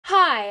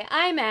Hi,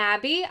 I'm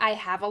Abby, I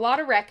have a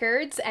lot of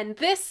records, and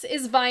this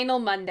is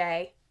Vinyl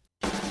Monday.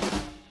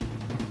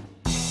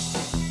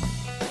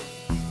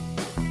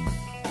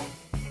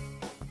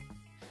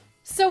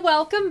 So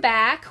welcome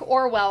back,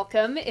 or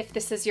welcome if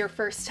this is your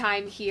first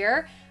time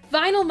here.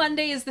 Vinyl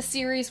Monday is the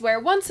series where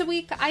once a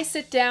week I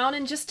sit down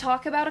and just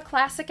talk about a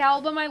classic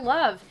album I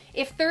love.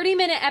 If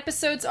 30-minute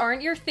episodes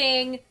aren't your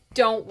thing,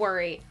 don't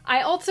worry.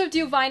 I also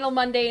do Vinyl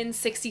Monday in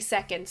 60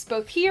 seconds,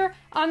 both here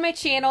on my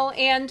channel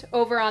and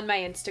over on my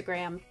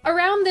Instagram.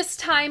 Around this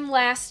time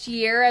last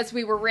year, as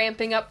we were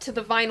ramping up to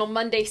the Vinyl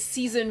Monday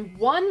Season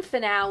 1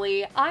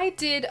 finale, I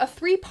did a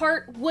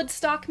 3-part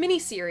Woodstock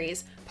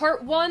miniseries.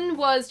 Part 1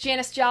 was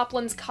Janis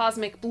Joplin's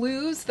Cosmic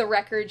Blues, the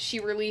record she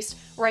released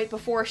right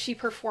before she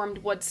performed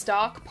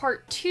Woodstock.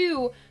 Part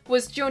 2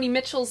 was Joni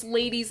Mitchell's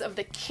Ladies of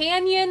the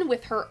Canyon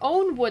with her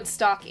own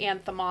Woodstock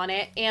anthem on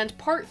it, and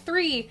Part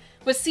 3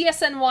 was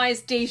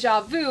CSNY's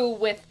Deja Vu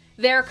with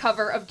their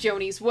cover of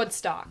Joni's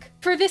Woodstock.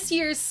 For this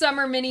year's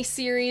summer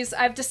miniseries,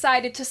 I've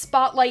decided to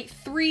spotlight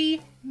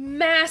 3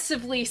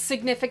 massively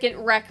significant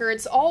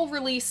records, all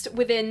released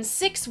within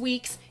 6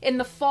 weeks in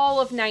the fall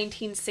of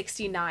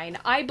 1969.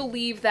 I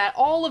believe that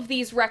all of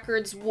these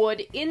records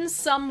would, in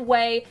some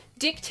way,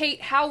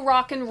 dictate how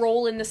rock and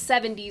roll in the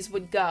 70s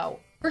would go.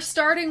 We're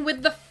starting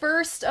with the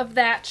first of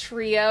that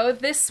trio.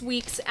 This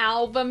week's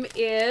album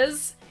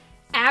is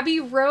Abbey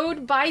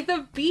Road by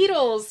the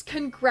Beatles.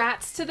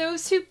 Congrats to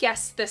those who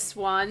guessed this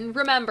one.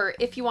 Remember,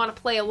 if you want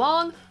to play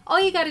along, all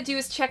you gotta do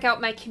is check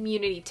out my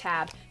community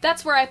tab.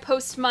 That's where I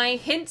post my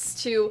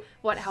hints to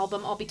what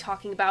album I'll be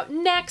talking about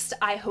next.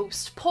 I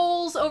host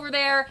polls over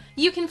there.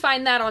 You can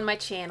find that on my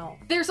channel.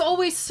 There's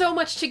always so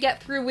much to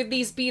get through with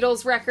these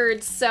Beatles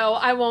records, so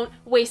I won't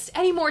waste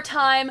any more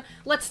time.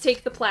 Let's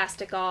take the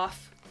plastic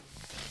off.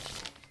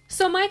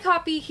 So my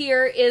copy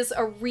here is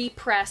a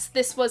repress.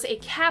 This was a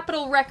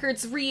Capitol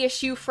Records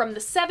reissue from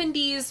the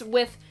 70s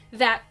with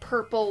that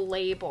purple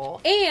label.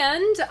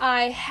 And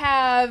I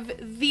have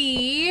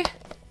the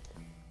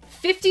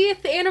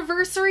 50th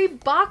anniversary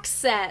box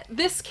set.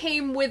 This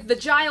came with the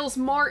Giles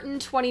Martin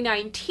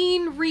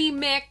 2019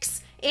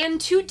 remix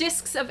and 2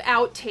 discs of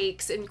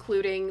outtakes,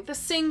 including the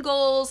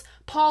singles,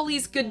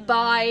 Polly's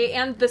Goodbye,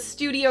 and the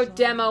studio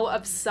demo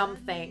of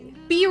Something.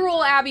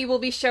 B-Roll Abby will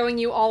be showing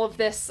you all of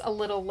this a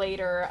little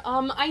later.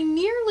 I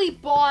nearly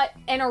bought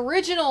an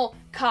original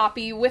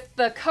copy with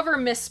the cover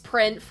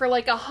misprint for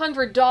like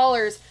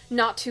 $100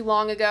 not too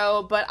long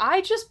ago, but I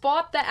just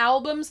bought the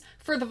albums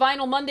for the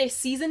Vinyl Monday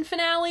season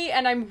finale,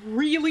 and I'm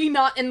really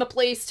not in the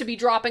place to be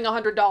dropping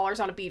 $100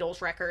 on a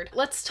Beatles record.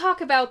 Let's talk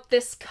about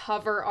this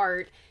cover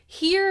art.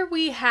 Here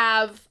we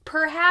have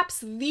perhaps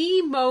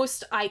the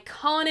most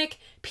iconic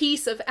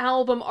piece of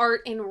album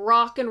art in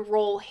rock and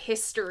roll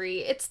history.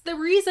 It's the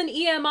reason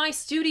EMI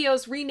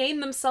Studios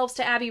renamed themselves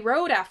to Abbey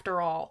Road,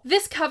 after all.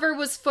 This cover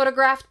was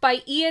photographed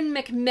by Ian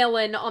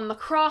McMillan on the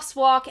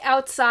crosswalk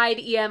outside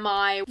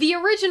EMI. The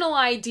original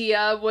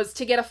idea was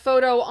to get a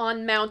photo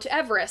on Mount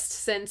Everest,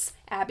 since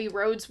Abbey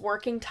Road's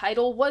working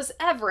title was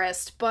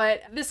Everest,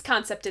 but this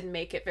concept didn't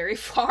make it very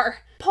far.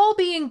 Paul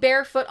being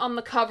barefoot on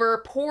the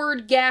cover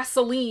poured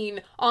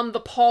gasoline on the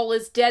Paul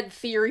is dead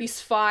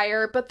theory's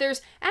fire, but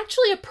there's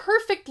actually a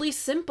perfectly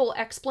simple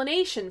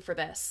explanation for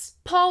this.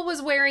 Paul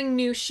was wearing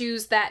new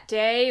shoes that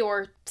day,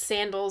 or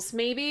sandals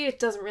maybe, it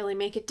doesn't really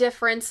make a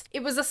difference.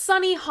 It was a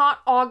sunny, hot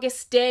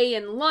August day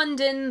in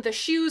London, the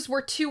shoes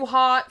were too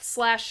hot,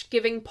 /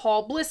 giving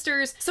Paul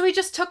blisters, so he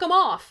just took them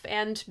off,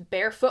 and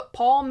barefoot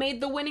Paul made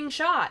the winning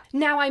shot.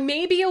 Now I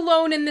may be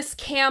alone in this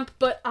camp,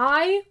 but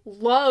I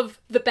love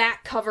the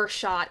back cover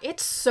shot.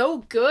 It's so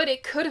good,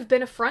 it could have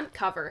been a front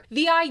cover.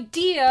 The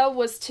idea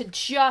was to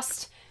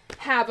just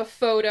have a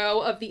photo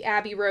of the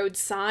Abbey Road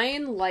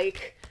sign,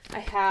 like I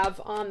have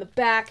on the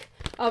back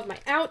of my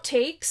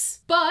outtakes,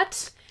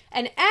 but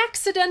an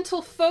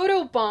accidental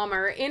photo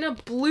bomber in a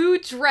blue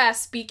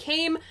dress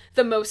became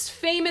the most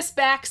famous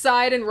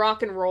backside in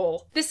rock and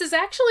roll. This is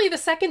actually the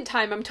second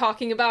time I'm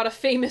talking about a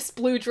famous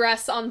blue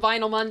dress on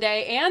Vinyl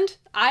Monday, and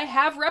I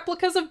have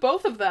replicas of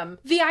both of them.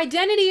 The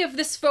identity of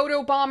this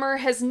photo bomber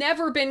has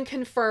never been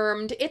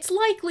confirmed. It's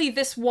likely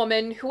this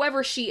woman,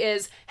 whoever she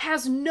is,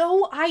 has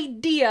no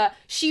idea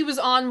she was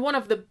on one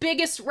of the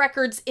biggest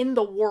records in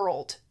the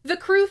world. The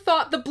crew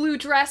thought the blue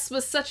dress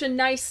was such a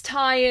nice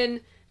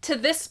tie-in to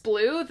this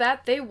blue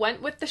that they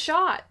went with the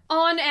shot.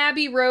 On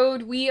Abbey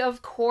Road, we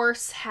of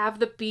course have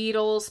the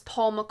Beatles,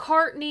 Paul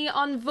McCartney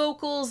on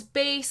vocals,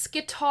 bass,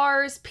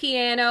 guitars,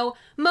 piano,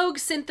 Moog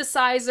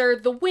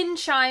synthesizer, the wind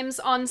chimes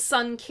on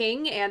Sun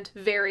King, and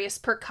various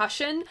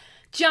percussion,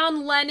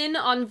 John Lennon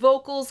on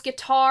vocals,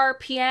 guitar,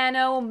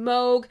 piano,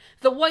 Moog,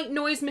 the white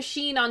noise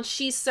machine on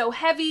She's So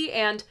Heavy,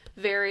 and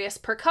various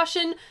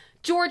percussion,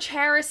 George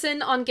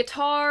Harrison on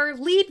guitar,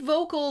 lead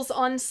vocals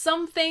on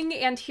Something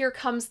and Here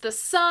Comes the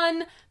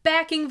Sun,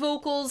 backing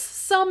vocals,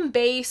 some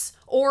bass,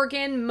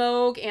 organ,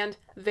 Moog, and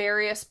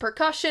various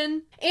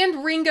percussion,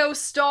 and Ringo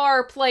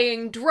Starr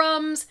playing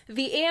drums,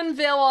 the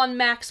anvil on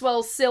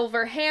Maxwell's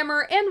silver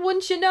hammer, and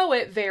wouldn't you know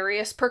it,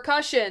 various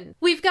percussion.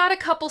 We've got a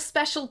couple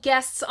special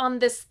guests on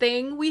this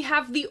thing. We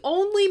have the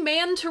only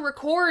man to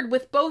record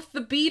with both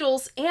the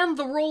Beatles and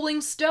the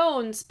Rolling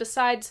Stones,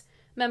 besides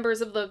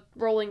members of the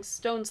Rolling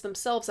Stones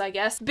themselves, I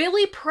guess.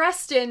 Billy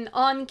Preston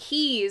on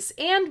keys,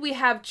 and we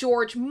have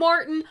George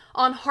Martin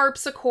on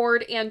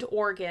harpsichord and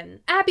organ.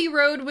 Abbey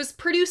Road was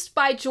produced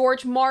by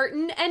George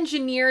Martin,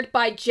 engineered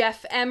by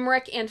Jeff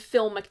Emmerich and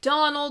Phil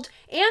McDonald,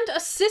 and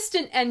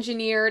assistant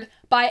engineered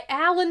by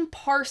Alan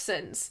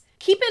Parsons.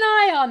 Keep an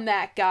eye on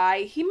that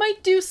guy. He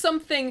might do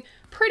something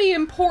pretty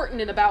important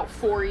in about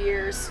 4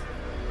 years.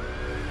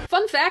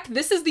 Fun fact,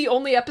 this is the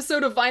only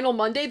episode of Vinyl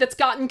Monday that's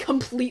gotten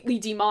completely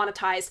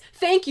demonetized.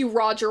 Thank you,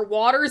 Roger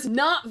Waters.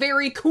 Not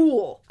very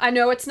cool. I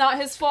know it's not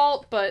his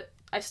fault, but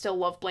I still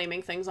love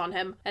blaming things on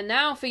him. And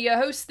now for your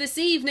host this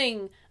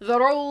evening,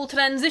 the role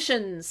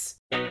transitions.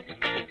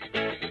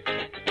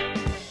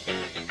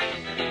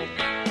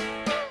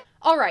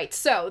 Alright,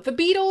 so the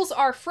Beatles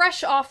are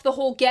fresh off the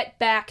whole Get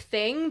Back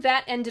thing.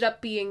 That ended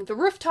up being the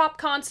rooftop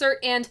concert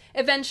and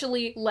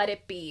eventually Let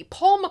It Be.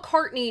 Paul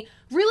McCartney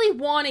really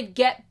wanted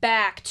Get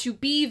Back to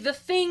be the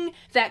thing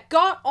that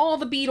got all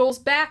the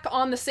Beatles back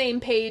on the same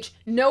page,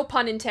 no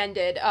pun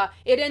intended.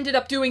 It ended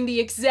up doing the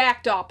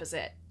exact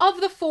opposite. Of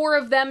the four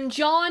of them,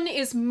 John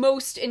is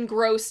most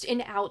engrossed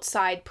in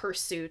outside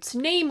pursuits,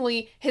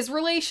 namely his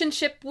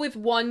relationship with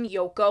one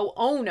Yoko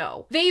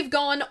Ono. They've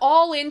gone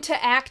all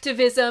into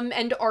activism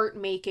and art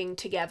making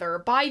together.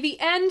 By the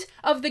end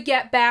of the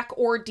Get Back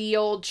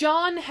ordeal,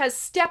 John has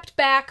stepped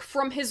back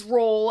from his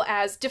role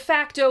as de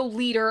facto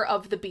leader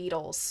of the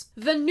Beatles.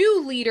 The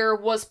new leader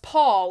was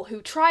Paul,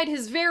 who tried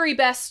his very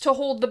best to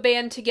hold the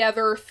band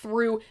together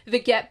through the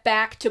Get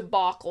Back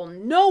debacle.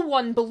 No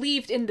one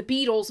believed in the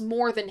Beatles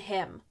more than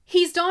him.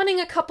 He's donning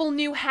a couple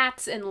new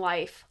hats in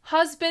life,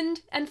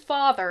 husband and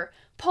father.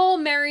 Paul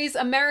marries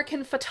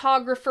American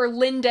photographer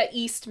Linda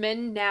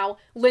Eastman, now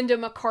Linda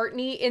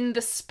McCartney, in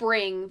the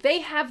spring. They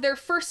have their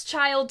first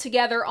child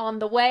together on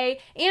the way,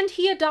 and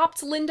he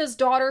adopts Linda's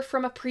daughter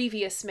from a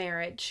previous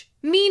marriage.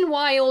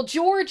 Meanwhile,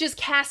 George is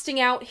casting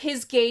out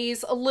his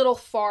gaze a little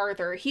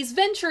farther. He's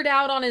ventured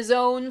out on his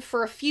own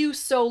for a few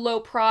solo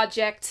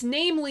projects,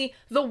 namely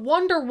the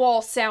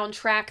Wonderwall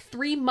soundtrack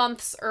 3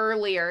 months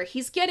earlier.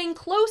 He's getting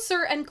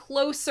closer and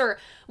closer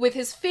with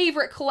his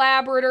favorite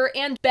collaborator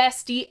and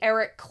bestie,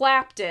 Eric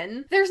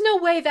Clapton. There's no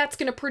way that's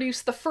gonna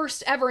produce the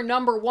first ever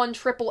 #1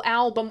 triple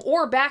album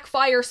or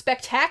backfire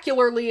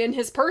spectacularly in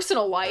his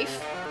personal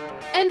life.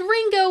 And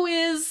Ringo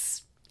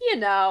is, you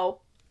know,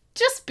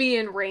 just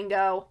being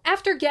Ringo.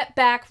 After Get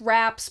Back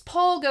wraps,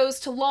 Paul goes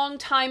to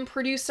longtime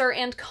producer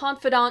and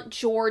confidant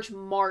George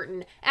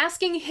Martin,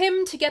 asking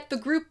him to get the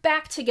group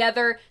back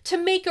together to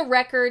make a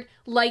record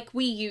like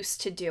we used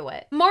to do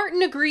it.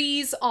 Martin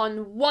agrees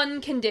on one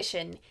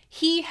condition.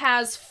 He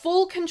has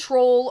full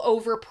control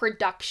over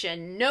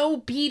production. No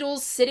Beatles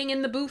sitting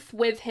in the booth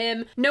with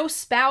him, no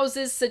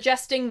spouses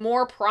suggesting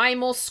more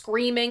primal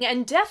screaming,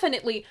 and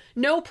definitely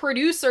no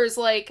producers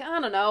like, I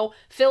don't know,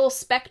 Phil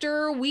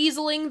Spector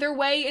weaseling their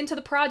way into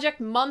the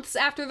project months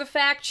after the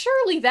fact.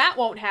 Surely that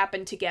won't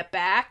happen to Get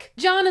Back.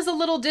 John is a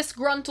little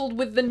disgruntled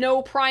with the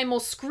no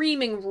primal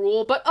screaming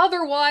rule, but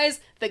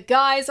otherwise, the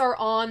guys are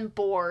on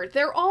board.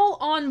 They're all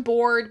on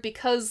board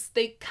because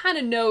they kind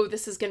of know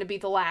this is going to be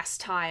the last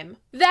time.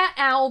 That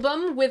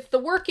album, with the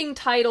working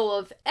title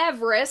of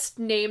Everest,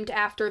 named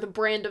after the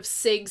brand of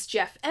cigs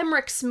Jeff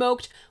Emmerich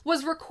smoked,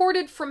 was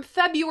recorded from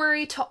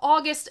February to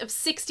August of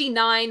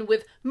 '69,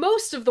 with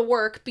most of the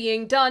work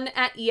being done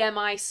at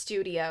EMI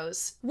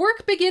Studios.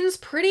 Work begins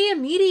pretty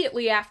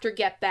immediately after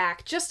Get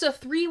Back, just a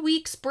 3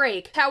 weeks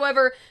break.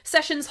 However,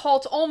 sessions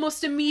halt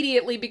almost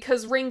immediately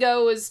because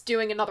Ringo is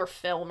doing another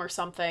film or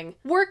something.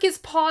 Work is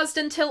paused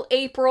until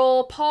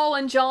April. Paul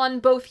and John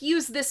both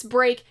use this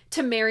break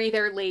to marry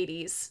their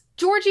ladies.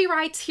 Georgie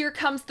writes Here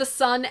Comes the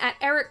Sun at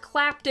Eric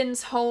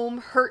Clapton's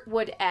home,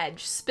 Hurtwood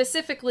Edge.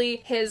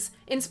 Specifically, his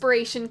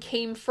inspiration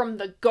came from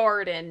the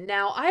garden.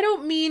 Now, I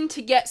don't mean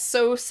to get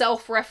so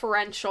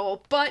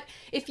self-referential, but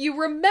if you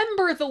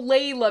remember the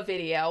Layla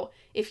video,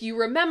 if you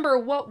remember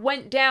what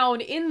went down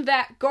in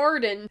that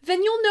garden,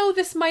 then you'll know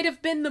this might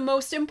have been the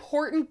most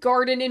important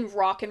garden in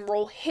rock and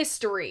roll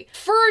history.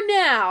 For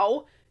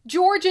now,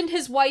 George and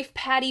his wife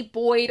Pattie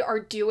Boyd are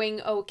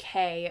doing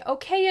okay.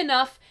 Okay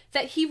enough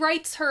that he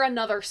writes her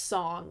another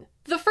song.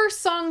 The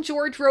first song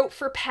George wrote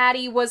for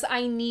Pattie was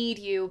I Need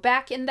You,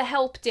 back in the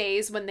Help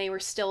days when they were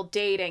still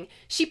dating.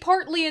 She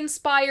partly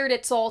inspired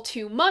It's All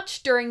Too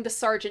Much during the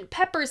Sgt.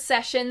 Pepper's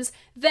sessions,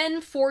 then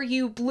For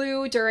You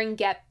Blue during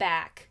Get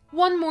Back.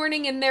 One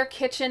morning in their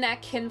kitchen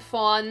at Kin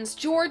Fawn's,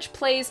 George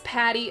plays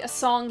Pattie a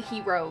song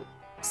he wrote.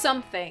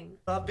 Something.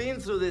 I've been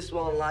through this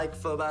one like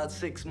for about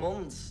 6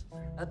 months,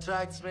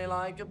 attracts me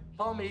like a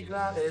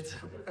pomegranate.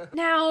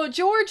 Now,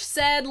 George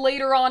said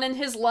later on in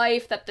his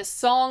life that this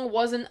song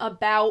wasn't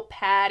about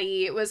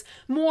Patty. It was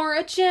more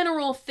a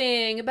general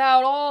thing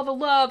about all the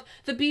love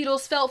the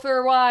Beatles felt for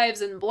their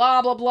wives and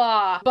blah blah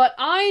blah. But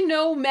I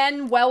know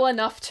men well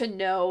enough to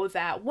know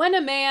that when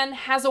a man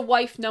has a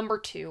wife number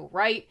 2,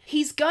 right,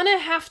 he's gonna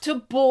have to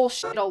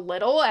bullshit a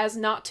little as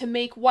not to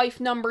make wife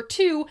number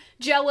 2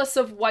 jealous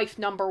of wife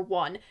number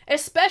 1,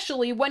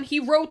 especially when he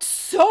wrote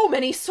so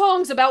many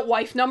songs about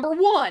wife number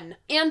 1.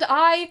 And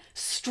I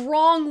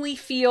strongly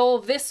feel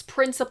this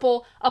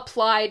principle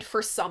applied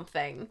for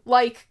something.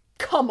 Like,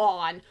 come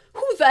on,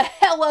 who the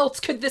hell else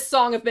could this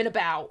song have been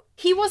about?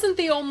 He wasn't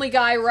the only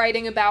guy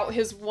writing about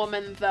his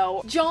woman,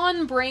 though.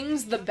 John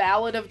brings the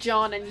Ballad of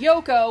John and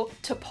Yoko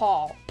to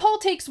Paul. Paul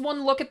takes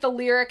one look at the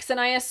lyrics, and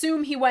I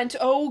assume he went,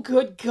 "Oh,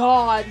 good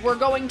God, we're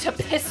going to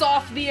piss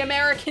off the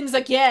Americans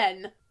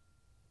again."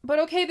 But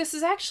okay, this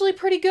is actually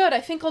pretty good. I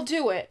think I'll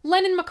do it.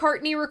 Lennon and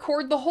McCartney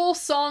record the whole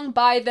song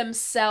by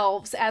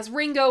themselves as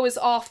Ringo is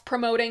off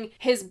promoting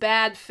his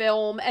bad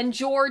film and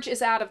George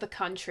is out of the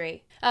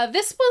country.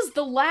 This was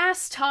the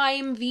last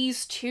time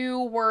these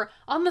two were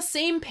on the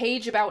same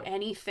page about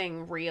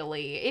anything,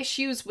 really.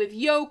 Issues with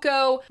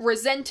Yoko,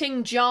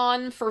 resenting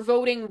John for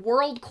voting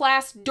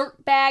world-class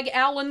dirtbag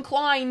Alan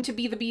Klein to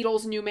be the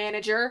Beatles' new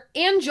manager,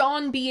 and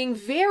John being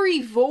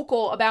very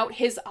vocal about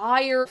his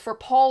ire for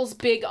Paul's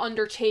big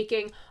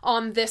undertaking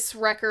on this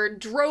record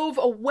drove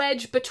a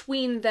wedge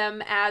between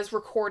them as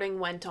recording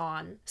went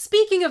on.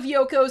 Speaking of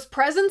Yoko's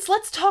presence,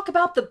 let's talk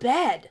about the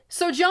bed.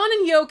 So John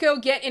and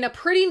Yoko get in a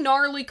pretty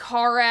gnarly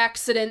car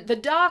accident. The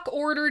doc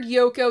ordered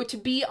Yoko to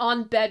be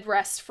on bed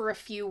rest for a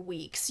few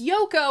weeks.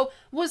 Yoko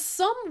was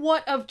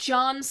somewhat of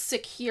John's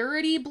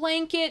security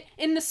blanket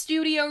in the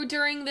studio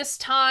during this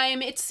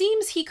time. It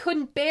seems he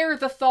couldn't bear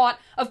the thought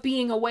of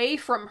being away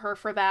from her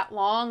for that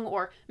long,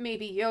 or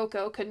maybe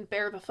Yoko couldn't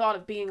bear the thought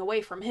of being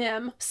away from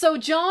him. So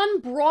John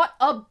brought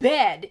a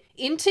bed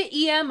into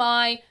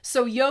EMI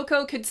so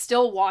Yoko could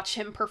still watch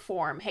him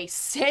perform. Hey,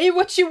 say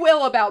what you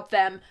will about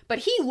them, but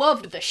he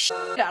loved the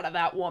shit out of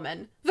that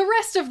woman. The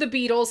rest of the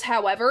Beatles,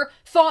 however,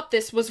 thought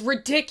this was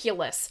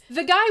ridiculous.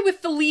 The guy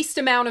with the least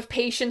amount of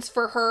patience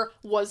for her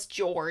was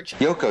George.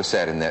 Yoko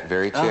sat in that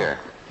very chair.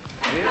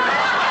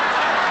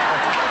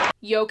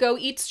 Yoko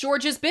eats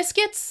George's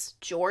biscuits,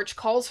 George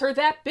calls her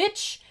that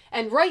bitch,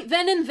 and right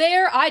then and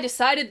there, I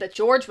decided that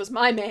George was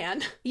my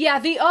man. Yeah,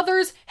 the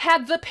others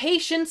had the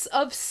patience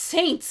of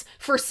saints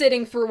for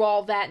sitting through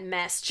all that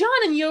mess. John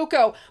and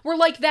Yoko were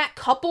like that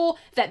couple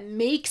that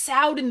makes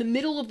out in the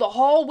middle of the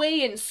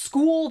hallway in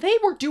school. They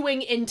were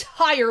doing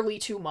entirely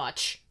too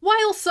much.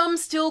 While some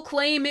still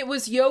claim it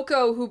was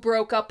Yoko who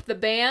broke up the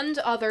band,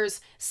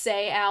 others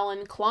say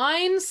Alan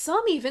Klein,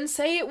 some even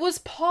say it was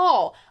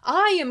Paul.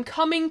 I am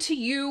coming to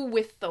you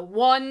with the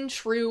one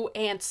true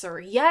answer.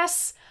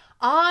 Yes,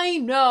 I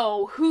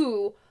know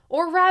who,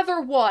 or rather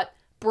what,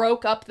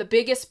 broke up the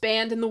biggest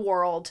band in the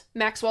world.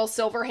 Maxwell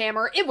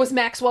Silverhammer. It was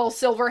Maxwell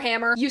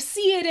Silverhammer. You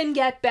see it in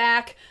Get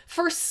Back.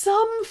 For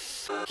some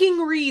fucking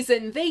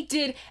reason, they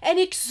did an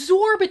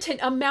exorbitant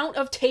amount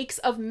of takes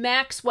of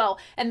Maxwell,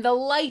 and the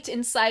light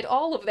inside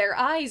all of their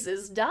eyes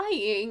is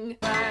dying.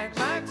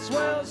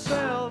 Maxwell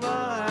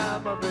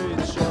Silverhammer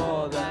made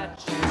sure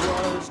that she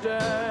was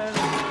dead.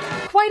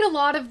 Quite a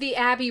lot of the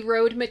Abbey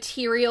Road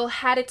material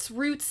had its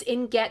roots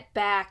in Get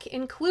Back,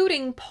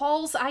 including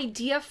Paul's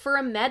idea for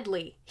a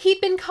medley. He'd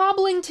been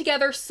cobbling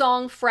together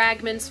song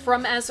fragments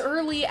from as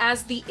early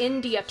as the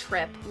India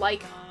trip,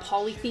 like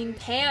Polythene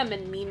Pam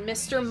and Mean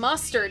Mr.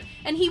 Mustard,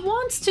 and he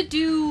wants to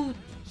do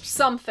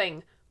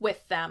something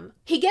with them.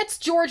 He gets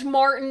George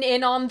Martin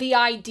in on the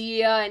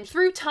idea, and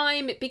through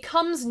time it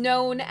becomes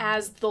known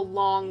as The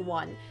Long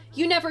One.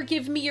 You Never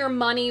Give Me Your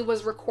Money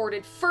was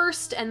recorded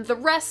first, and the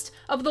rest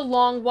of the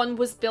long one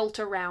was built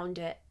around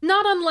it.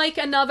 Not unlike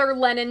another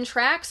Lennon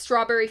track,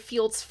 Strawberry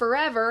Fields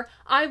Forever,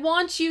 I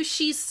Want You,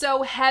 She's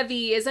So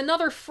Heavy is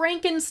another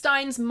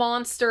Frankenstein's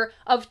monster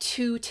of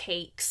 2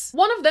 takes.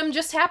 One of them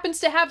just happens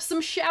to have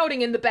some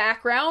shouting in the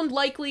background,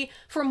 likely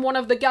from one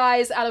of the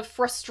guys out of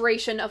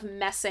frustration of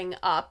messing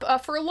up.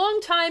 For a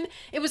long time,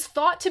 it was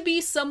thought to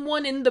be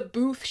someone in the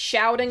booth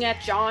shouting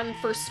at John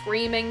for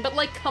screaming, but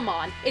like, come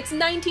on, it's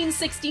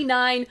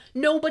 1969,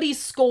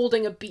 nobody's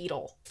scolding a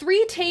Beatle.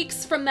 3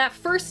 takes from that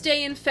first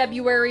day in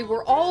February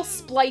were all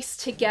spliced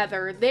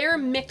together. They're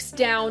mixed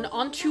down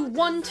onto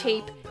 1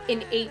 tape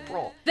in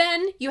April.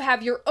 Then you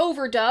have your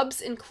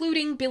overdubs,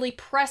 including Billy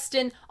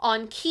Preston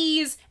on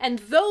keys, and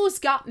those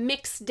got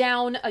mixed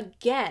down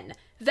again.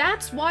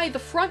 That's why the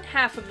front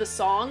half of the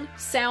song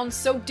sounds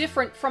so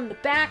different from the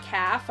back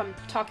half. I'm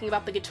talking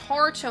about the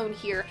guitar tone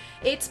here.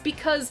 It's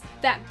because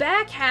that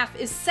back half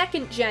is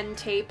 2nd gen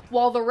tape,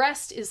 while the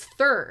rest is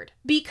 3rd.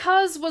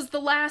 Because was the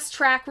last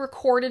track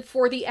recorded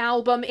for the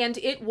album, and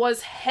it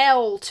was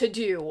hell to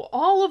do.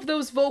 All of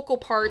those vocal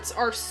parts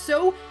are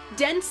so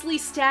densely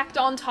stacked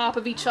on top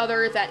of each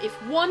other that if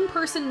one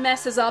person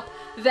messes up,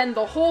 then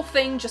the whole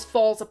thing just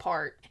falls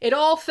apart. it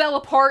all fell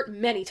apart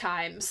many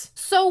times.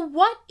 So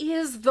what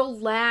is the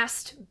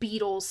last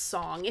Beatles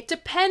song? It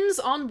depends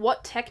on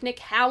what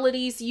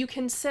technicalities you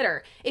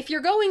consider. If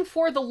you're going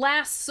for the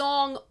last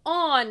song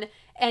on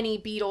any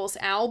Beatles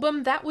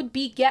album, that would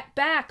be Get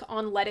Back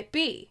on Let It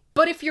Be.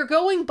 But if you're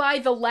going by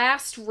the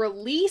last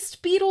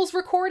released Beatles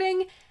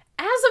recording,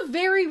 as of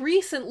very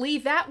recently,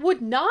 that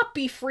would not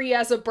be Free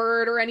as a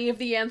Bird or any of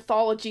the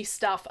anthology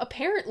stuff.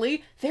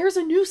 Apparently, there's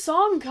a new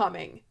song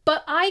coming.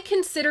 But I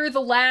consider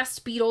the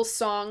last Beatles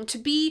song to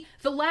be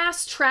the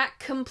last track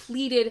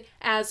completed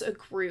as a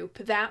group.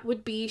 That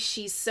would be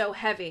She's So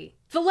Heavy.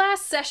 The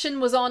last session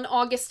was on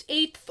August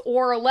 8th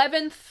or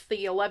 11th.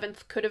 The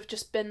 11th could have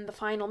just been the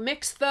final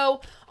mix,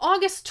 though.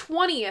 August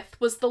 20th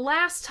was the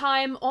last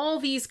time all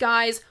these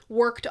guys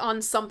worked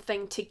on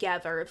something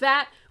together.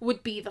 That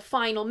would be the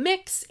final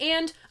mix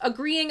and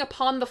agreeing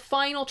upon the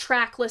final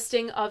track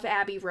listing of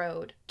Abbey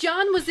Road.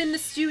 John was in the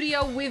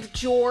studio with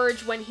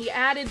George when he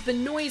added the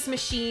noise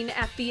machine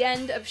at the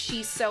end of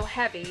She's So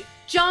Heavy.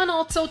 John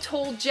also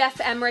told Jeff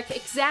Emmerich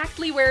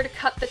exactly where to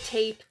cut the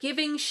tape,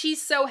 giving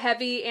She's So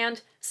Heavy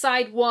and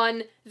Side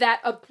 1 that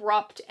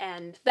abrupt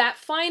end. That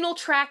final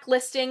track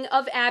listing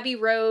of Abbey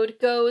Road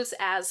goes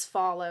as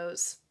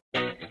follows.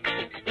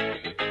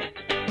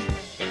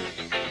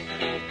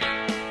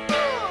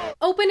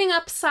 Opening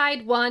up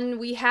Side 1,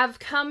 we have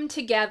Come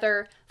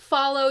Together,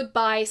 followed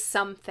by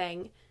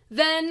Something.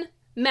 Then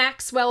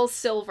Maxwell's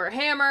Silver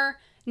Hammer.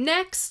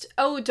 Next,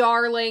 Oh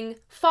Darling,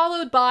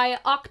 followed by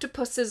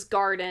Octopus's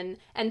Garden,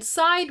 and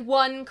Side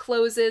 1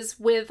 closes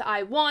with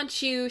I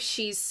Want You,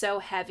 She's So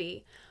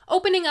Heavy.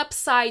 Opening up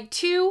Side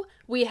 2,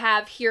 we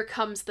have Here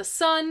Comes the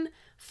Sun,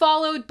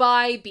 followed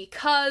by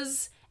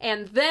Because,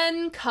 and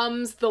then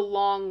comes the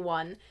long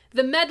one.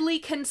 The medley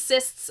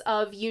consists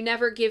of You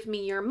Never Give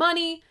Me Your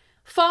Money,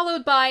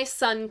 followed by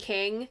Sun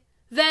King,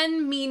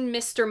 then Mean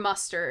Mr.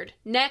 Mustard.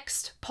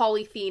 Next,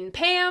 Polythene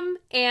Pam,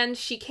 and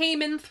She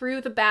Came In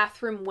Through the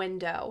Bathroom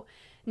Window.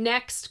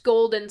 Next,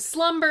 Golden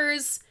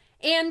Slumbers,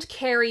 and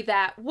Carry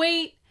That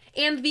Weight,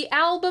 and the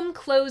album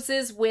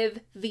closes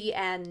with The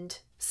End.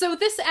 So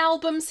this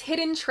album's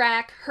hidden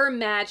track, Her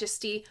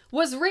Majesty,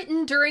 was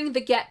written during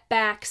the Get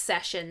Back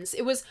sessions.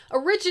 It was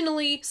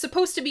originally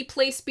supposed to be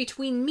placed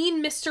between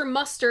Mean Mr.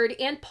 Mustard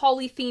and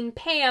Polythene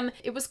Pam.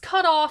 It was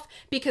cut off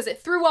because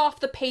it threw off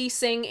the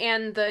pacing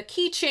and the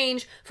key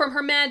change from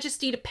Her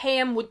Majesty to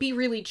Pam would be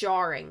really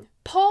jarring.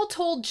 Paul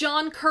told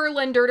John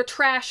Kurlander to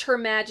trash Her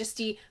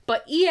Majesty,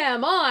 but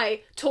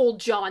EMI told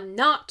John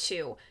not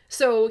to.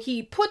 So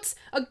he puts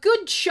a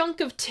good chunk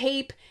of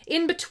tape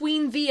in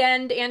between The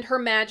End and Her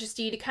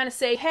Majesty to kind of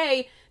say,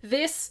 hey,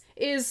 this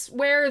is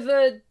where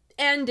the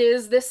end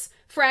is. This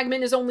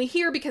fragment is only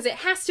here because it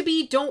has to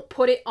be. Don't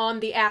put it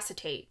on the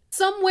acetate.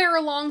 Somewhere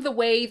along the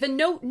way, the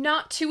note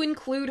not to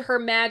include Her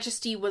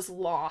Majesty was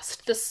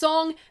lost. The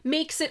song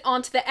makes it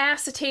onto the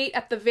acetate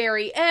at the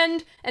very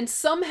end, and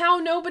somehow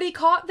nobody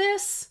caught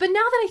this. But now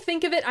that I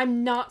think of it,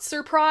 I'm not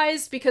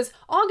surprised, because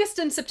August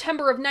and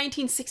September of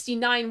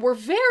 1969 were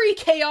very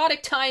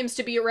chaotic times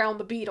to be around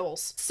the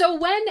Beatles. So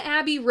when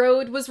Abbey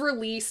Road was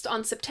released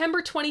on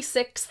September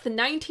 26th,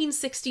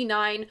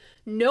 1969,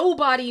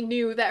 nobody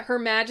knew that Her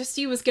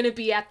Majesty was going to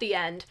be at the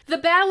end. The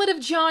Ballad of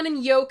John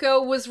and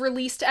Yoko was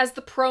released as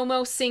the promo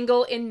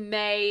single in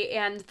May,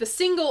 and the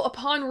single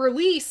upon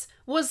release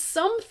was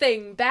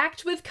Something,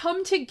 backed with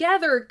Come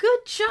Together.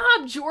 Good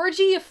job,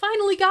 Georgie! You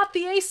finally got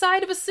the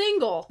A-side of a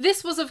single!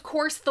 This was, of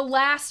course, the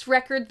last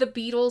record the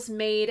Beatles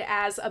made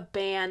as a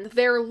band.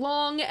 Their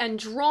long and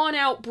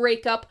drawn-out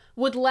breakup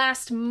would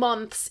last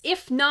months,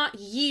 if not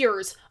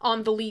years,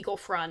 on the legal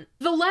front.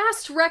 The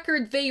last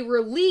record they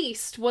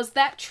released was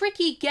that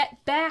tricky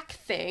Get Back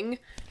thing,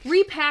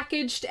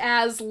 repackaged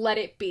as Let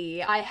It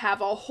Be. I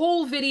have a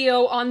whole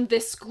video on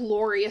this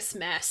glorious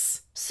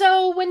mess.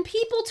 So when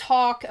people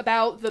talk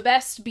about the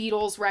best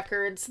Beatles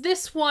records,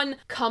 this one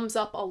comes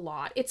up a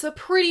lot. It's a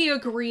pretty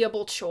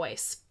agreeable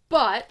choice.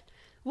 But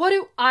what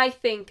do I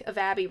think of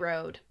Abbey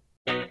Road?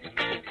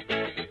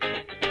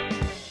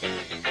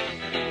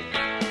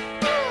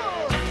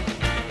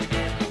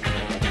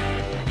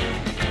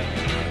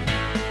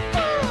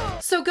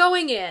 So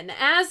going in,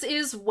 as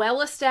is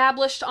well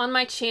established on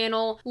my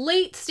channel,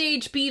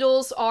 late-stage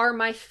Beatles are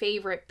my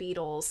favorite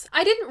Beatles.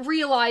 I didn't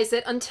realize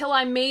it until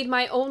I made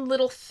my own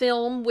little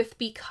film with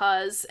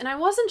Because, and I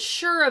wasn't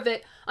sure of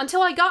it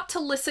until I got to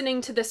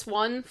listening to this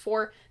one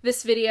for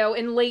this video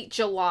in late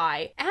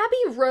July.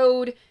 Abbey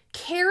Road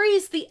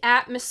carries the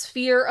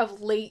atmosphere of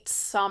late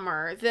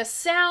summer. The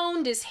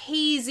sound is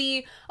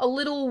hazy, a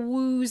little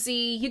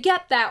woozy. You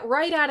get that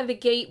right out of the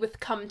gate with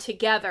Come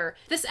Together.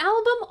 This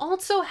album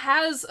also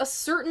has a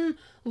certain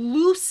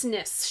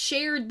looseness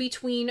shared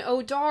between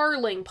Oh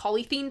Darling,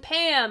 Polythene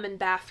Pam, and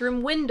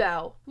Bathroom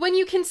Window. When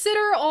you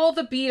consider all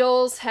the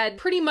Beatles had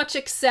pretty much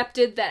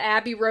accepted that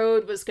Abbey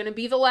Road was going to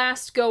be the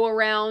last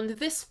go-around,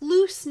 this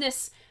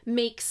looseness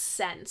makes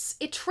sense.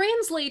 It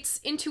translates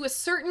into a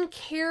certain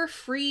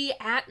carefree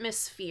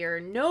atmosphere,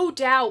 no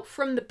doubt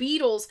from the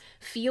Beatles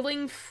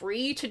feeling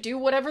free to do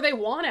whatever they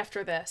want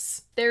after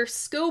this. Their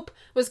scope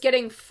was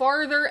getting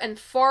farther and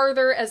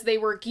farther as they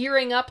were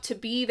gearing up to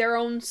be their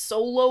own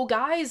solo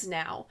guys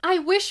now. I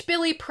wish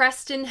Billy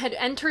Preston had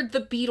entered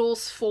the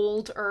Beatles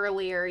fold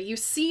earlier. You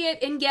see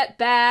it in Get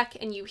Back,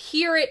 and you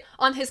hear it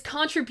on his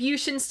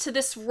contributions to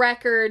this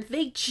record.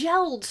 They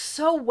gelled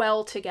so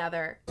well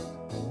together.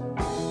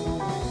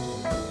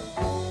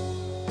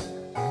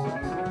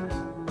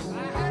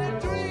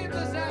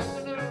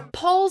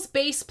 Paul's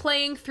bass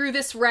playing through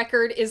this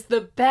record is the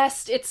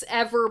best it's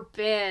ever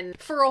been.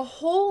 For a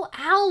whole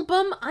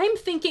album, I'm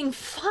thinking,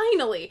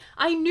 finally,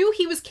 I knew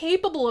he was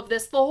capable of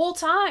this the whole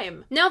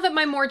time. Now that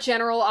my more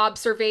general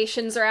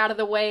observations are out of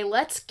the way,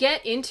 let's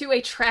get into a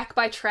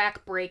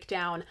track-by-track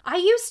breakdown. I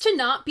used to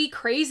not be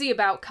crazy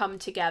about Come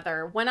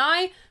Together. When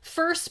I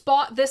first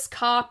bought this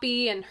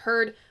copy and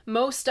heard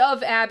most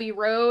of Abbey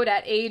Road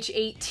at age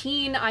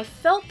 18, I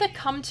felt that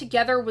Come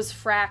Together was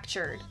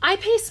fractured. I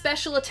pay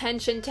special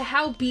attention to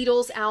how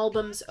Beatles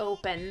albums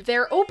open.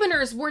 Their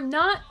openers were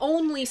not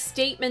only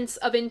statements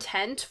of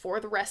intent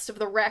for the rest of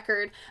the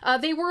record,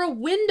 they were a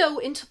window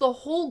into the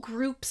whole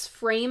group's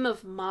frame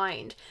of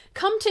mind.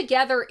 Come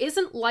Together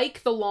isn't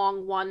like the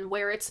long one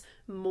where it's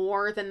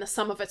more than the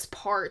sum of its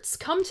parts.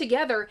 Come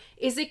Together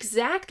is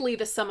exactly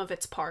the sum of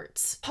its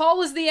parts.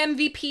 Paul is the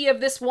MVP of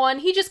this one.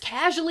 He just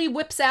casually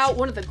whips out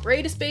one of the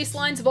greatest bass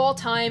lines of all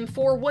time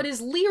for what is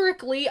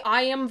lyrically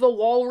I Am the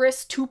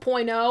Walrus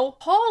 2.0.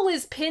 Paul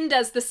is pinned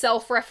as the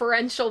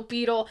self-referential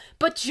Beatle,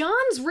 but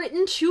John's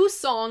written 2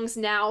 songs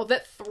now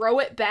that throw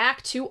it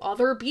back to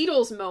other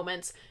Beatles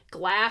moments.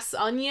 Glass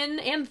Onion,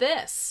 and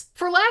this.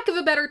 For lack of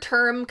a better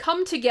term,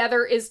 Come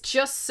Together is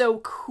just so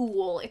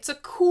cool. It's a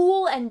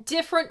cool and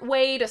different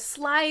way to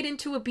slide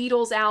into a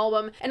Beatles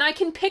album, and I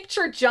can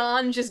picture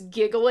John just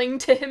giggling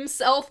to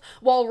himself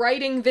while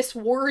writing this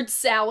word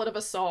salad of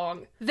a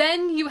song.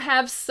 Then you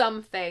have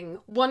Something,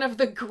 one of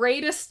the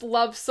greatest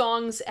love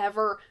songs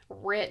ever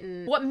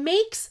written. What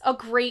makes a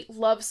great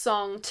love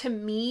song to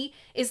me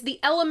is the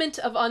element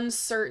of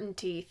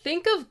uncertainty.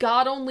 Think of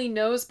God Only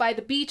Knows by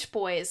the Beach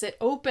Boys. It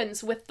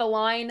opens with the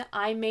line,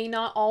 I may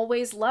not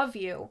always love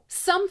you.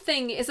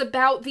 Something is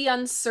about the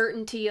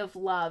uncertainty of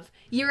love.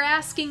 You're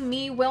asking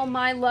me, will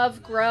my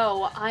love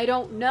grow? I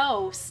don't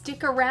know.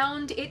 Stick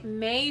around, it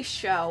may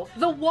show.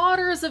 The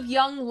waters of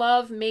young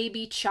love may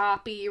be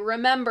choppy.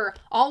 Remember,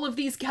 all of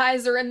these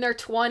guys are in their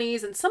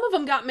 20s and some of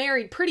them got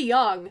married pretty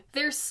young.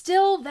 There's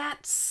still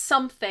that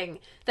something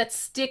that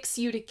sticks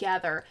you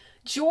together.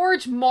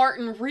 George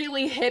Martin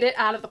really hit it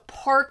out of the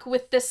park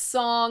with this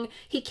song.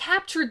 He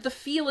captured the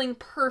feeling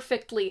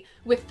perfectly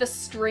with the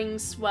string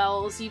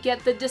swells. You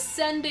get the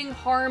descending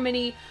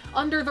harmony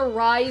under the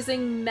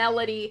rising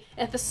melody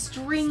and the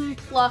string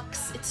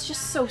plucks. It's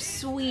just so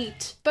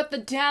sweet. But the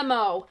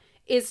demo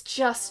is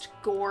just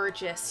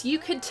gorgeous. You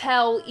could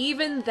tell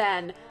even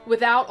then,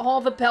 without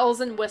all the bells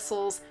and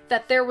whistles,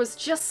 that there was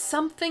just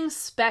something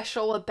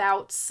special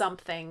about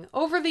Something.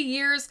 Over the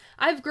years,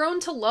 I've grown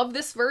to love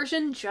this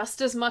version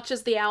just as much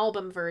as the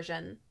album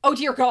version. Oh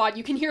dear God,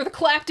 you can hear the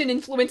Clapton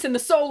influence in the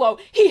solo.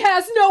 He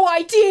has no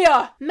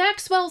idea!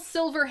 Maxwell's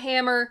Silver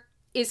Hammer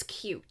is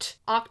cute.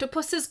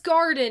 Octopus's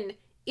Garden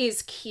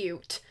is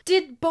cute.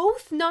 Did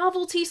both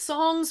novelty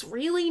songs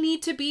really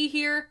need to be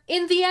here?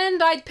 In the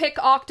end, I'd pick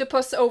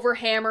Octopus over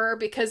Hammer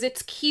because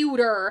it's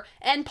cuter,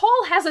 and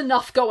Paul has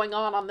enough going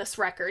on this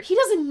record. He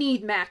doesn't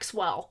need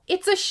Maxwell.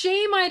 It's a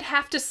shame I'd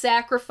have to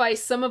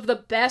sacrifice some of the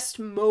best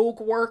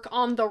Moog work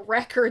on the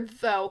record,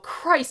 though.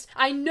 Christ,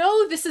 I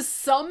know this is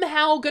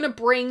somehow gonna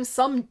bring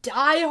some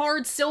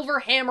die-hard Silver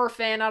Hammer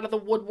fan out of the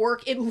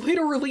woodwork. It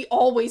literally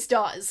always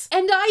does.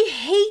 And I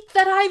hate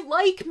that I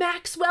like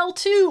Maxwell,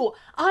 too.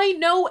 I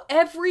know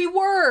every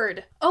word.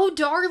 Oh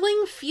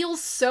Darling feels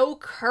so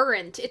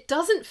current. It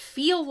doesn't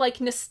feel like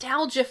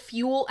nostalgia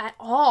fuel at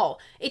all.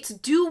 It's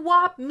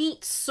doo-wop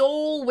meets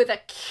soul with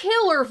a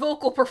killer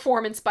vocal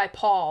performance by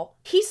Paul.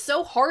 He's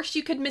so harsh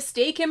you could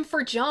mistake him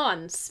for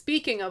John.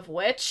 Speaking of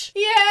which...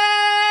 Yeah!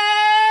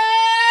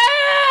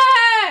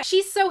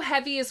 She's So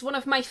Heavy is one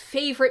of my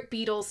favorite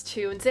Beatles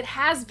tunes. It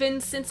has been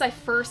since I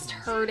first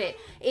heard it.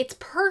 It's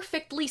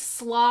perfectly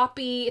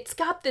sloppy. It's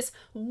got this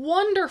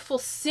wonderful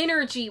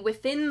synergy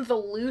within the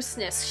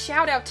looseness.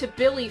 Shout out to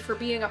Billy for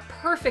being a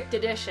perfect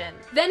addition.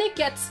 Then it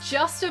gets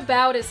just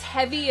about as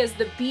heavy as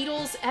the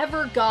Beatles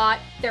ever got.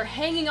 They're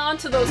hanging on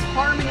to those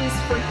harmonies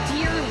for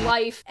dear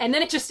life, and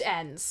then it just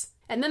ends.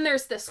 And then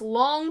there's this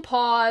long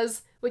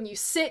pause when you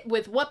sit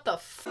with what the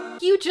f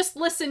you just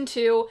listened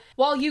to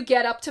while you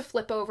get up to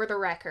flip over the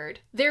record.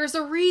 There's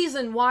a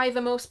reason why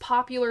the most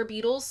popular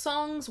Beatles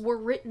songs were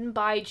written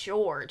by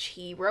George.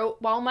 He wrote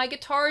While My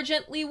Guitar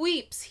Gently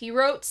Weeps, he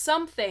wrote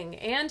Something,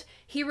 and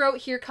he wrote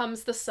Here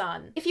Comes the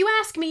Sun. If you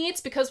ask me,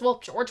 it's because, well,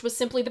 George was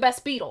simply the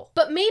best Beatle.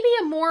 But maybe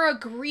a more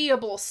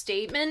agreeable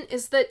statement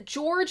is that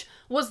George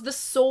was the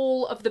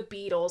soul of the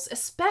Beatles,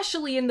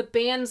 especially in the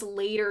band's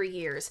later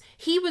years.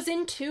 He was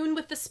in tune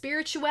with the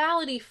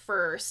spirituality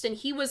first, and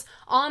he he was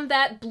on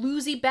that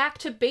bluesy back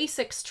to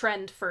basics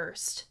trend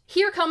first.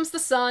 Here Comes the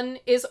Sun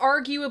is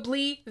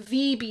arguably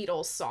the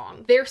Beatles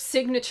song, their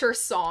signature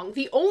song.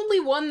 The only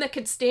one that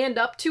could stand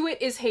up to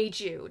it is Hey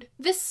Jude.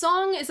 This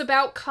song is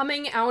about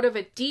coming out of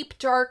a deep,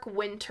 dark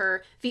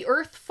winter, the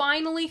earth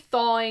finally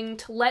thawing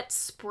to let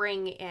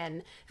spring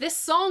in. This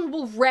song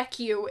will wreck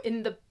you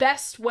in the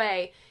best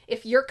way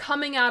if you're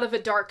coming out of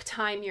a dark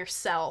time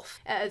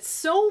yourself.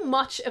 So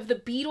much of the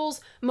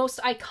Beatles' most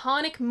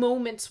iconic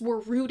moments were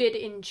rooted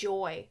in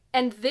joy.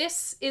 And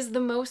this is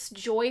the most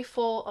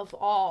joyful of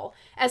all.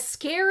 As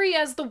scary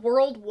as the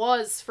world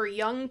was for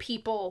young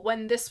people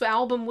when this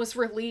album was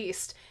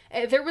released,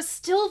 there was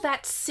still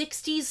that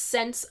 60s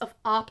sense of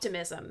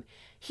optimism.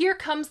 Here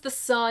Comes the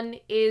Sun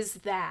is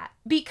that.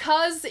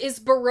 Because is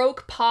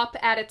Baroque pop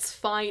at its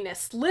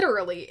finest.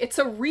 Literally, it's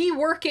a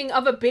reworking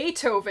of a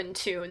Beethoven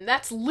tune.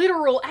 That's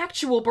literal,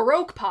 actual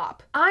Baroque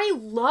pop. I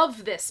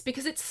love this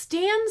because it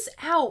stands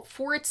out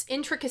for its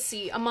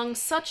intricacy among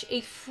such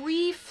a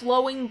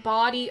free-flowing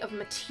body of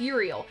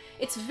material.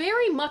 It's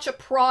very much a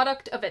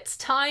product of its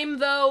time,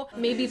 though.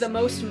 Maybe the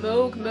most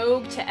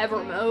Moog to ever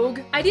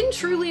Moog. I didn't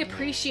truly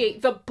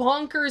appreciate the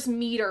bonkers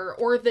meter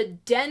or the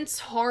dense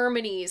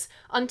harmonies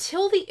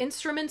until the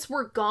instruments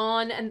were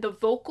gone and the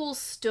vocals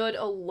stood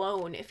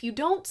alone. If you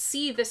don't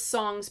see this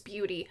song's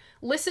beauty,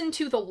 listen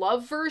to the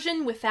Love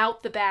version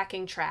without the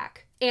backing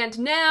track. And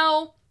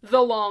now,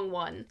 the long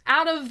one.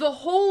 Out of the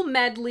whole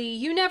medley,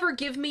 You Never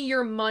Give Me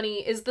Your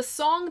Money is the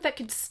song that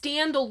could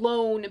stand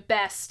alone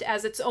best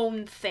as its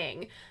own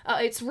thing.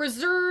 It's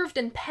reserved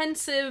and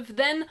pensive,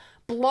 then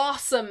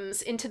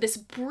blossoms into this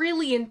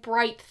brilliant,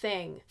 bright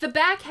thing. The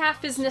back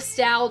half is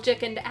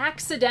nostalgic and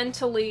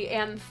accidentally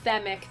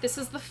anthemic. This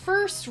is the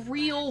first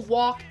real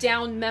walk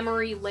down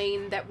memory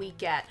lane that we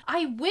get.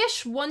 I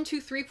wish 1,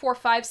 2, 3, 4,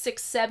 5,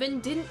 6, 7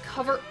 didn't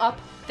cover up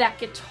that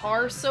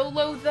guitar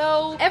solo,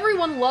 though.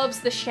 Everyone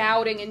loves the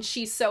shouting and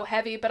She's So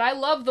Heavy, but I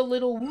love the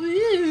little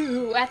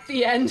woo at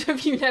the end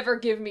of You Never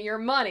Give Me Your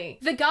Money.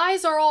 The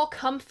guys are all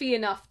comfy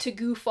enough to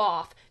goof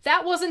off.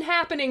 That wasn't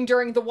happening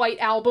during the White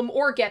Album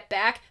or Get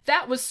Back.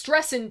 That was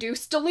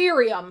stress-induced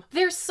delirium.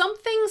 There's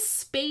something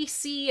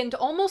spacey and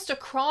almost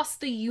across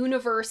the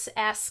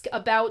universe-esque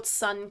about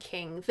Sun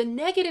King. The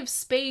negative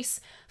space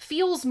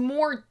feels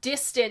more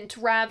distant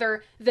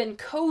rather than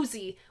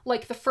cozy,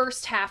 like the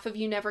first half of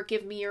You Never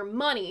Give Me Your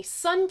Money.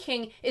 Sun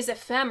King is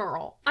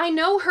ephemeral. I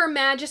know Her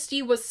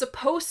Majesty was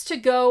supposed to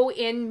go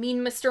in Mean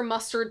Mr.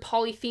 Mustard,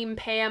 Polythene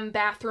Pam,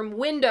 Bathroom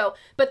Window,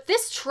 but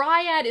this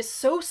triad is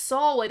so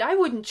solid I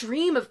wouldn't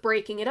dream of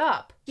breaking it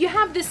up. You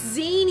have this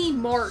zany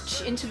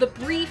march into the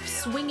brief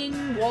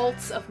swinging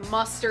waltz of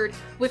Mustard,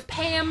 with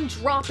Pam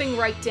dropping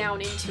right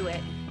down into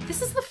it.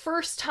 This is the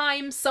first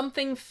time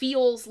something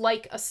feels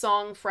like a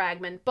song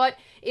fragment, but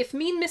if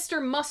Mean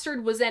Mr.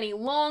 Mustard was any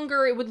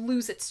longer, it would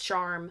lose its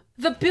charm.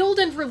 The build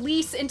and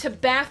release into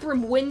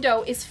Bathroom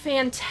Window is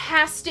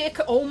fantastic,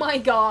 oh my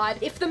god.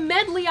 If the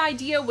medley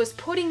idea was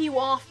putting you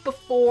off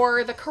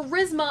before, the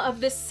charisma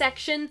of this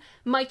section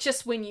might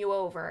just win you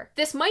over.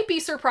 This might be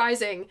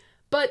surprising,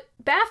 but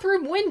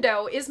Bathroom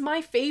Window is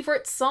my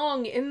favorite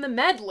song in the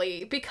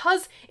medley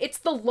because it's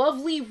the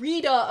Lovely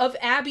Rita of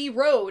Abbey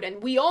Road,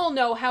 and we all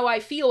know how I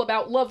feel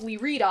about Lovely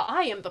Rita.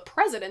 I am the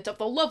president of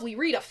the Lovely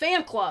Rita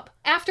fan club.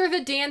 After the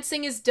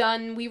dancing is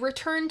done, we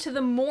return to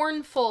the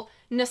mournful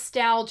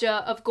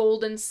nostalgia of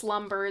Golden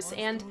Slumbers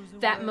and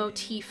that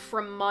motif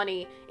from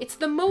Money. It's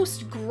the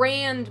most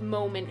grand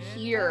moment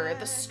here.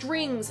 The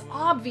strings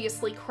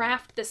obviously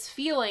craft this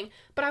feeling,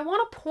 but I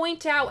want to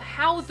point out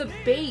how the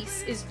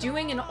bass is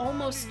doing an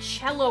almost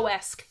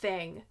cello-esque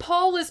thing.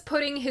 Paul is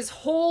putting his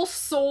whole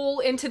soul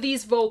into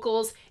these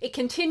vocals. It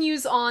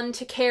continues on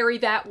to Carry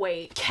That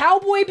Weight.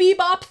 Cowboy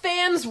Bebop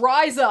fans,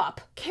 rise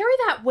up! Carry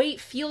That Weight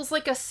feels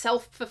like a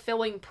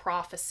self-fulfilling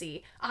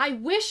prophecy. I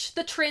wish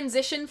the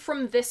transition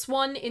from this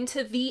one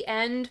into The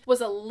End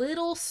was a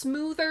little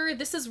smoother.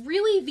 This is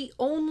really the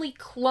only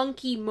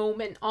clunky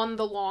moment on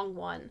the long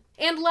one.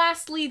 And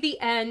lastly, The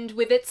End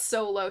with its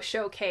solo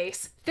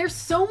showcase. There's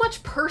so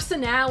much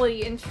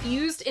personality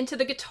infused into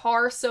the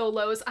guitar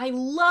solos. I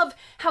love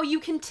how you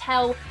can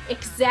tell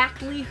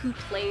exactly who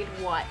played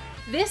what.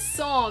 This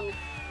song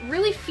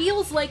really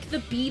feels like the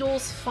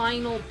Beatles'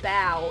 final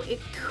bow. It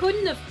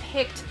couldn't have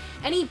picked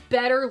any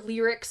better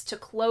lyrics to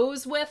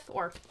close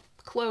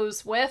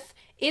with.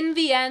 In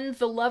the end,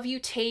 the love you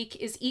take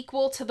is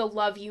equal to the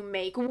love you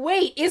make.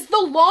 Wait, is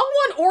the long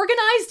one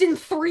organized in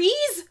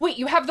threes? Wait,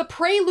 you have the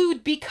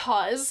prelude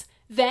because,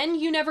 then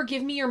You Never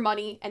Give Me Your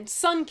Money and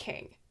Sun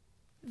King.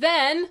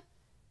 Then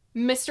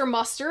Mr.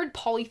 Mustard,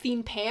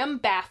 Polythene Pam,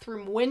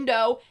 Bathroom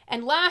Window,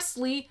 and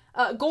lastly,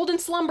 Golden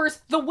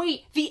Slumbers, The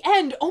Wait, The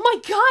End. Oh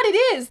my god,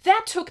 it is!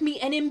 That took me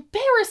an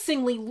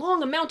embarrassingly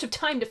long amount of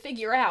time to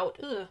figure out.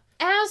 Ugh.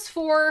 As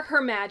for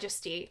Her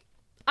Majesty,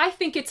 I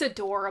think it's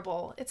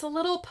adorable. It's a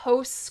little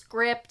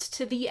postscript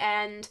to the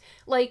end,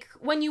 like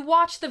when you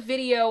watch the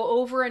video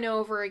over and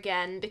over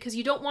again because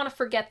you don't want to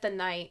forget the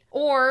night,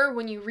 or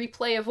when you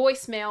replay a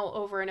voicemail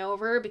over and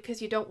over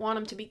because you don't want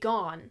him to be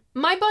gone.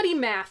 My buddy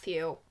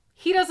Matthew,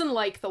 he doesn't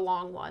like the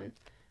long one.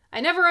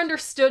 I never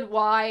understood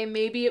why.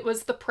 Maybe it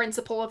was the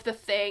principle of the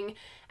thing.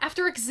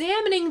 After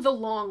examining the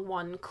long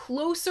one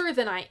closer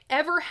than I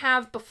ever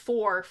have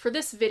before for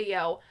this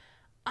video,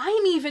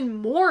 I'm even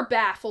more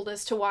baffled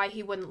as to why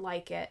he wouldn't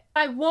like it.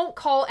 I won't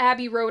call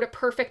Abbey Road a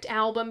perfect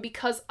album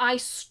because I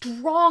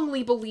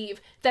strongly believe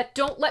that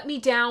Don't Let Me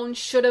Down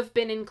should have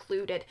been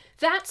included.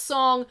 That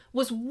song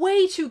was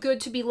way too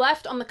good to be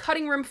left on the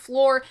cutting room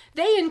floor.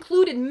 They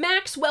included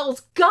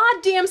Maxwell's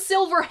goddamn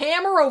silver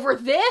hammer over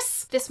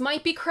this? This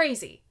might be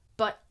crazy,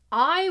 but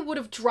I would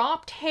have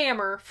dropped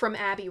Hammer from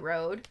Abbey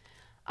Road.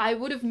 I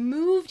would have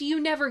moved You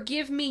Never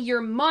Give Me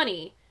Your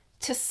Money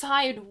to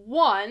side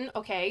 1.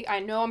 Okay, I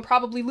know I'm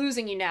probably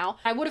losing you now.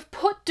 I would have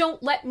put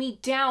Don't Let Me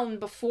Down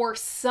before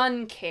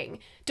Sun King.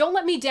 Don't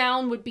Let Me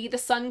Down would be the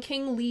Sun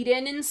King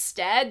lead-in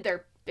instead.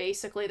 They're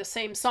basically the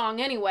same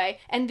song anyway.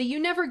 And the You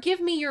Never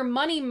Give Me Your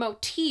Money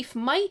motif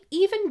might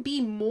even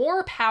be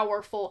more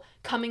powerful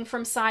coming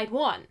from side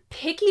 1.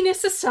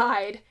 Pickiness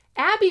aside,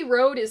 Abbey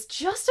Road is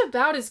just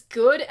about as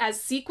good as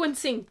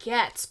sequencing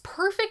gets.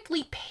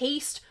 Perfectly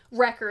paced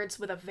records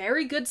with a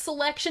very good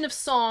selection of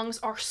songs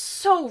are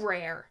so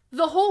rare.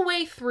 The whole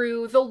way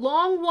through, the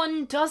long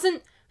one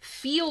doesn't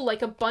feel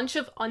like a bunch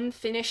of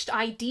unfinished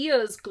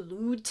ideas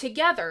glued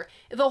together.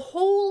 The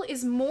whole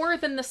is more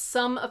than the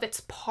sum of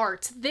its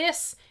parts.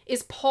 This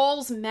is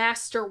Paul's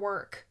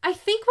masterwork. I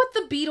think what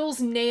the Beatles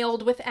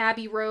nailed with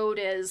Abbey Road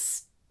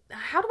is,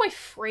 how do I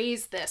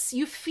phrase this?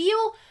 You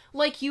feel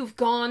like you've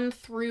gone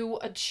through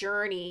a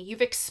journey.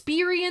 You've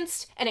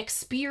experienced an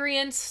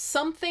experience.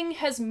 Something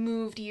has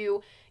moved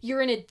you.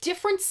 You're in a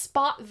different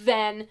spot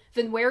then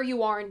than where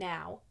you are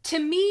now. To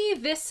me,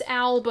 this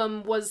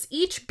album was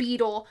each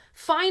Beatle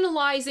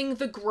finalizing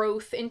the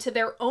growth into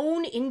their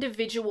own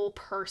individual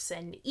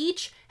person.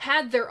 Each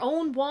had their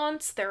own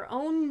wants, their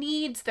own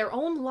needs, their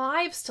own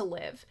lives to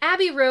live.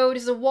 Abbey Road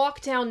is a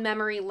walk down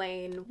memory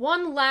lane,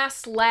 one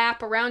last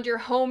lap around your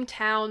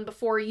hometown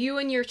before you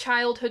and your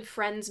childhood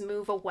friends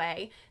move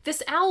away.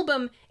 This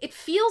album, it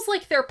feels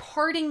like their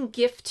parting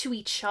gift to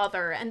each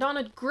other, and on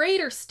a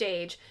greater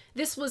stage,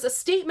 this was a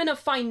statement of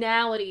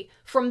finality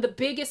from the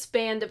biggest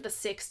band of the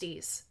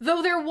 60s.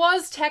 Though there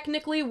was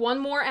technically one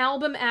more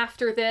album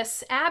after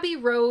this, Abbey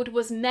Road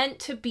was meant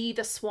to be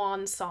the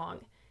swan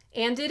song.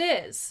 And it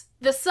is.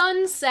 The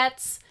sun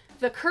sets,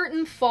 the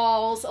curtain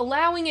falls,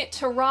 allowing it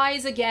to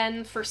rise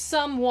again for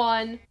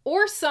someone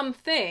or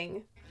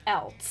something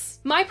else.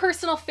 My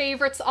personal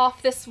favorites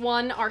off this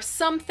one are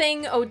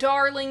Something, Oh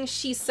Darling,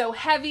 She's So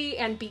Heavy,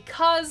 and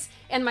Because,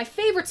 and my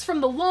favorites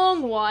from the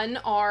long one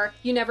are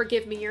You Never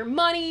Give Me Your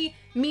Money,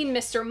 Mean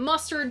Mr.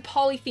 Mustard,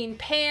 Polythene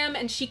Pam,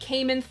 and She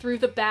Came In Through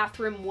the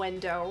Bathroom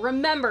Window.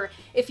 Remember,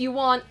 if you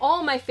want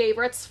all my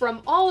favorites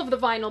from all of the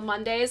Vinyl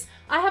Mondays,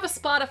 I have a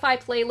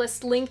Spotify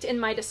playlist linked in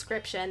my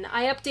description.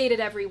 I update it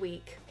every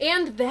week.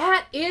 And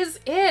that is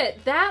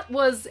it! That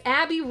was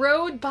Abbey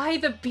Road by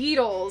the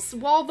Beatles.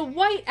 While the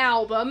White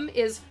Album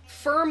is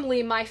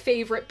firmly my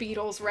favorite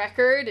Beatles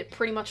record, it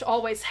pretty much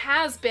always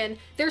has been,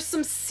 there's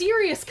some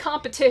serious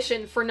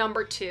competition for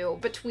number 2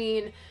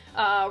 between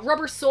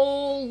Rubber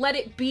Soul, Let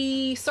It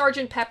Be,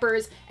 Sgt.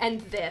 Pepper's,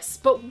 and this.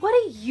 But what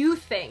do you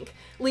think?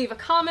 Leave a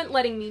comment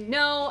letting me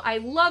know. I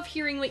love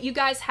hearing what you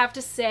guys have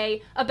to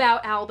say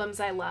about albums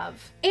I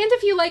love. And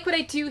if you like what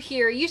I do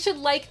here, you should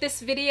like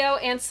this video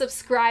and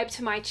subscribe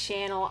to my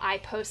channel. I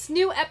post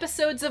new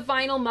episodes of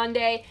Vinyl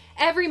Monday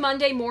every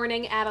Monday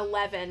morning at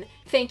 11.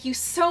 Thank you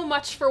so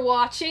much for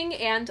watching,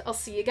 and I'll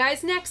see you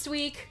guys next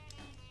week.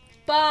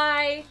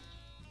 Bye!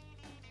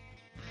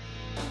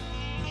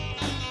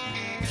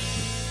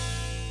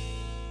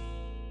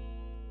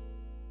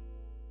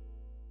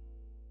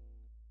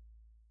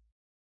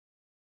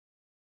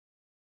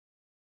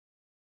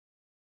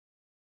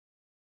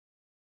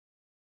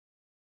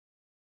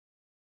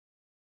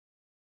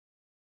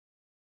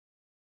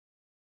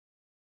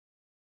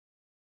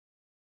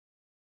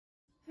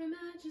 Her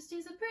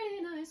Majesty's a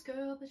pretty nice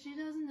girl, but she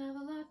doesn't have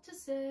a lot to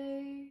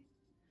say.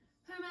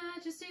 Her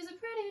Majesty's a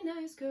pretty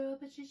nice girl,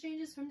 but she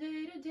changes from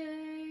day to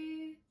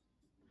day.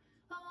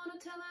 I wanna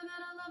tell her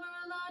that I love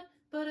her a lot,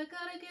 but I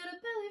gotta get a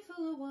belly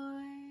full of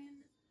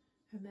wine.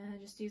 Her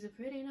Majesty's a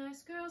pretty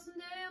nice girl,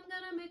 someday I'm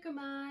gonna make her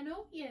mine,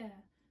 oh yeah.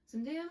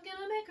 Someday I'm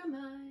gonna make her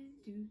mine,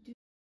 do do.